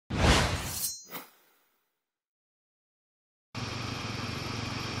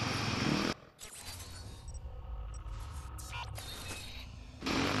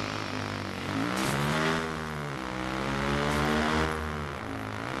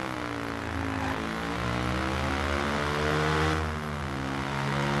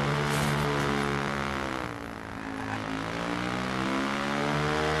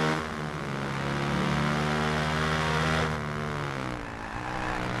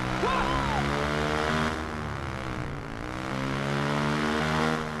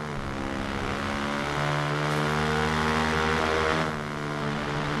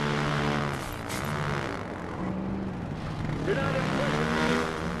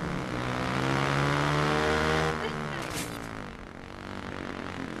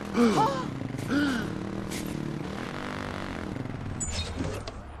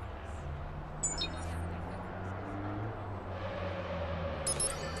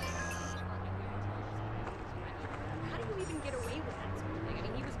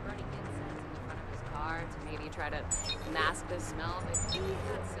Try to mask the smell, but he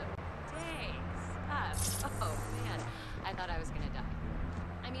had some dang stuff. Oh man, I thought I was gonna die.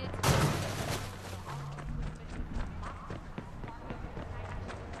 I mean,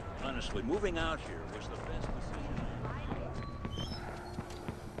 honestly, moving out here was the best decision.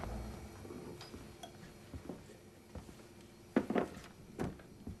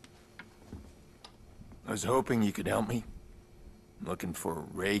 I was hoping you could help me. Looking for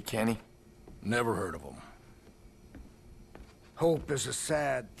Ray Kenny? Never heard of him. Hope is a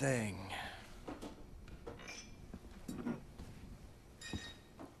sad thing.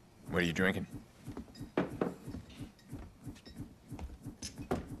 What are you drinking?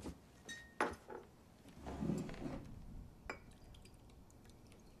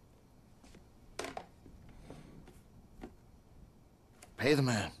 Pay the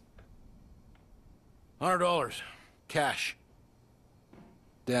man. $100. Cash.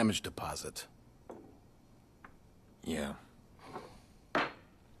 Damage deposit. Yeah.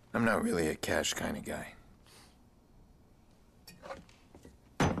 I'm not really a cash kind of guy.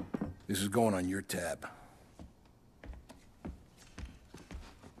 This is going on your tab.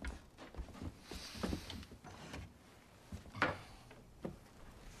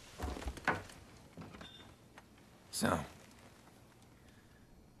 So,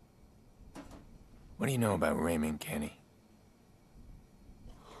 what do you know about Raymond Kenny?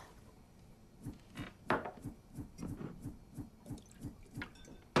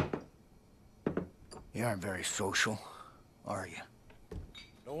 You aren't very social, are you?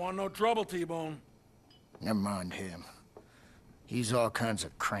 Don't want no trouble, T-Bone. Never mind him. He's all kinds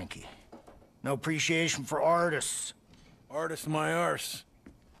of cranky. No appreciation for artists. Artist my arse.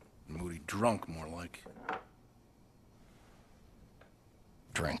 Moody drunk, more like.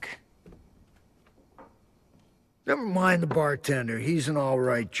 Drink. Never mind the bartender. He's an all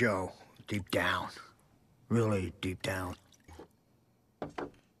right Joe. Deep down. Really deep down.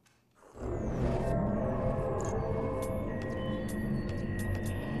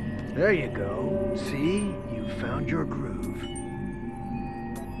 There you go. See? You found your groove.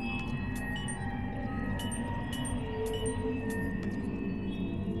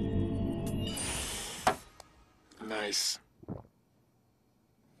 Nice.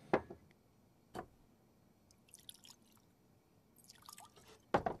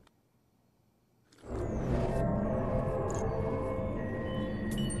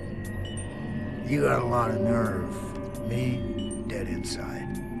 You got a lot of nerve. Me, dead inside.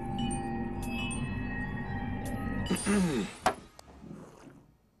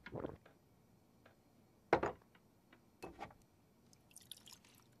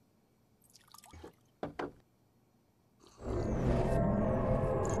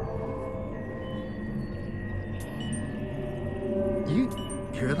 You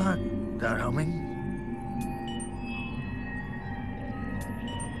hear that? That humming?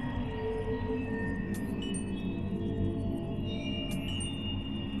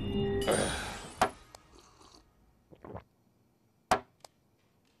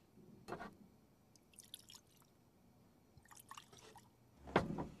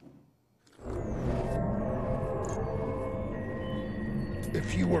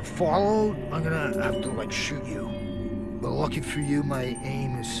 If you were followed, I'm gonna have to, like, shoot you. But lucky for you, my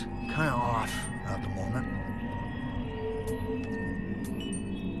aim is kinda off at the moment.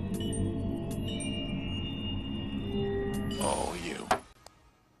 Oh, you.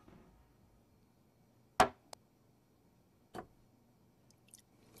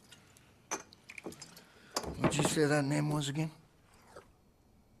 What'd you say that name was again?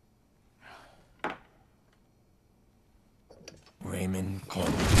 Raymond Kenny.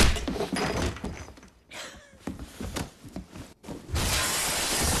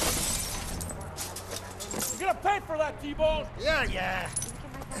 You're gonna pay for that, T-Bone! Yeah, yeah.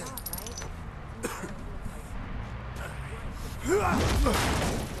 You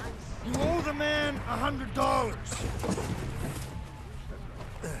owe the man $100.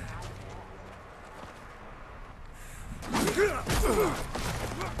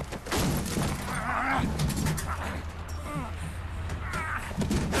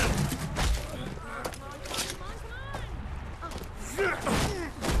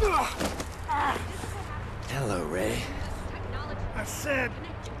 Hello, Ray. I said,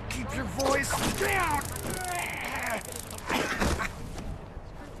 keep your voice down.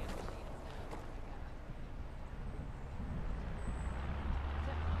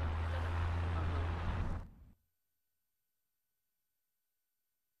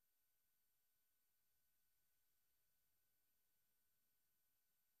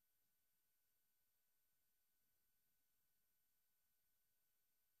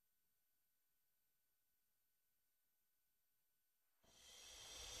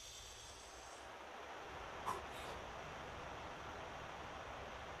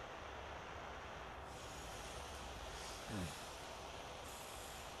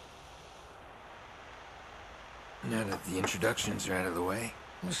 Now that the introductions are out of the way,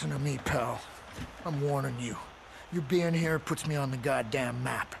 Listen to me, pal. I'm warning you. You being here puts me on the goddamn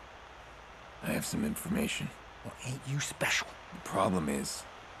map. I have some information. Well, ain't you special? The problem is,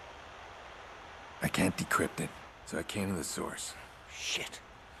 I can't decrypt it, so I can't to the source. Shit.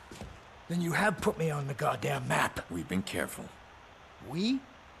 Then you have put me on the goddamn map. We've been careful. We?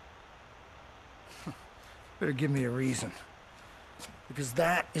 Better give me a reason. Because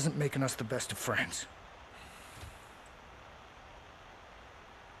that isn't making us the best of friends.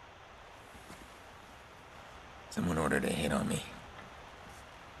 Someone ordered a hit on me.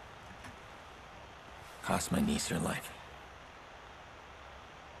 Cost my niece her life.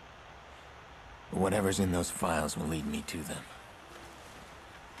 But whatever's in those files will lead me to them.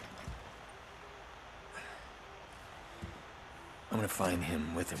 I'm gonna find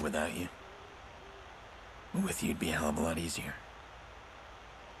him with or without you. But with you, it'd be a hell of a lot easier.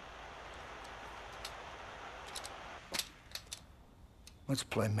 Let's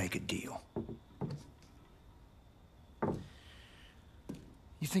play make a deal.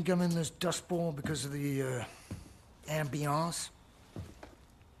 You think I'm in this dust bowl because of the, ambiance?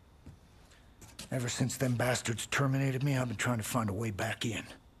 Ever since them bastards terminated me, I've been trying to find a way back in.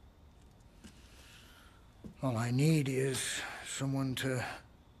 All I need is someone to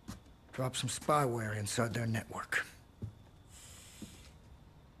drop some spyware inside their network.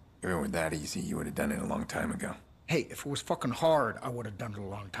 If it were that easy, you would have done it a long time ago. Hey, if it was fucking hard, I would have done it a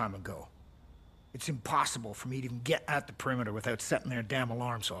long time ago. It's impossible for me to even get at the perimeter without setting their damn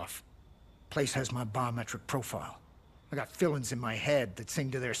alarms off. Place has my biometric profile. I got fill-ins in my head that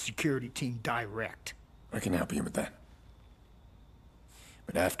sing to their security team direct. I can help you with that.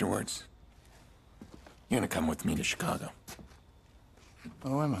 But afterwards, you're gonna come with me to Chicago.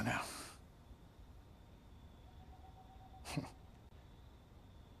 Oh, am I now?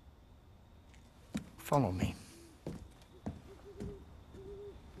 Follow me.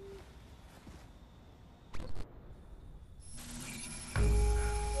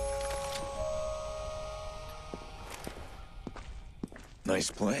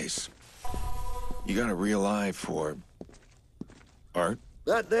 Nice place. You got a real eye for art?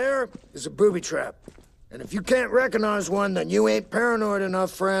 That there is a booby trap. And if you can't recognize one, then you ain't paranoid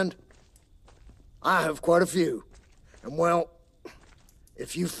enough, friend. I have quite a few. And well,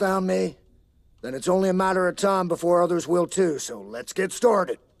 if you found me, then it's only a matter of time before others will too, so let's get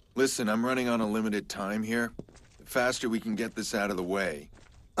started. Listen, I'm running on a limited time here. The faster we can get this out of the way.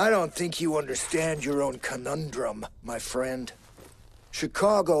 I don't think you understand your own conundrum, my friend.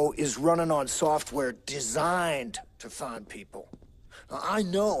 Chicago is running on software designed to find people. Now, I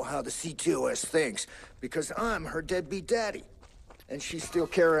know how the CTOS thinks, because I'm her deadbeat daddy. And she's still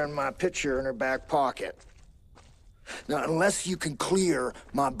carrying my picture in her back pocket. Now, unless you can clear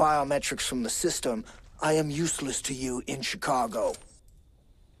my biometrics from the system, I am useless to you in Chicago.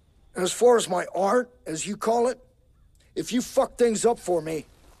 As far as my art, as you call it, if you fuck things up for me,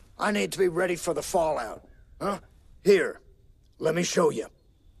 I need to be ready for the fallout. Huh? Here, let me show you.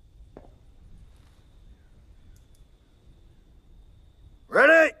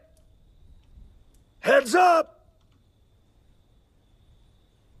 Ready? Heads up!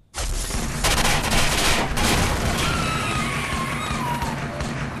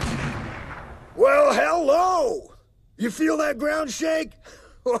 Well, hello! You feel that ground shake?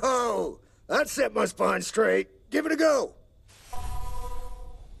 Whoa! That set my spine straight. Give it a go.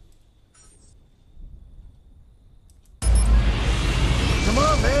 Come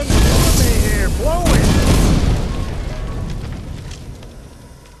on, man. Blow me here. Blow it.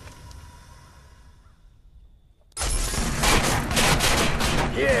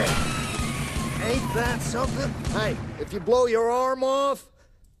 Yeah. Ain't that something? Hey, if you blow your arm off,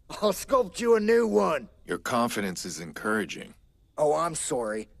 I'll sculpt you a new one. Your confidence is encouraging. Oh, I'm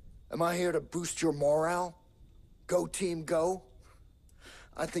sorry. Am I here to boost your morale? Go, team, go?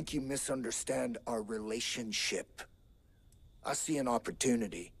 I think you misunderstand our relationship. I see an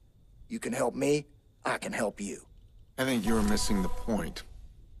opportunity. You can help me, I can help you. I think you're missing the point.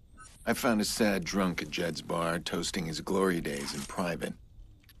 I found a sad drunk at Jed's bar, toasting his glory days in private.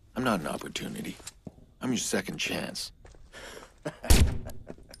 I'm not an opportunity. I'm your second chance.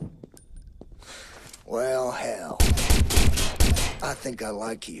 Well, hell. I think I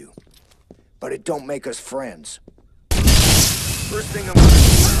like you. But it don't make us friends. First thing I'm gonna do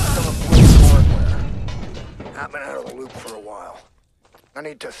is some of Bloom's hardware. I've been out of the loop for a while. I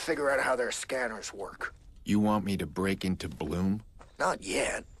need to figure out how their scanners work. You want me to break into Bloom? Not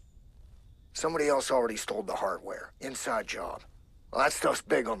yet. Somebody else already stole the hardware. Inside job. Well, that stuff's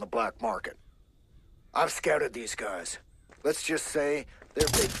big on the black market. I've scouted these guys. Let's just say they're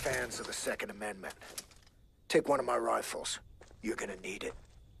big fans of the Second Amendment. take one of my rifles. You're gonna need it.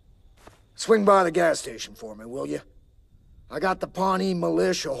 Swing by the gas station for me, will you? I got the Pawnee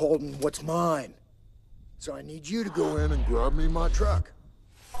militia holding what's mine. So I need you to go in and grab me my truck.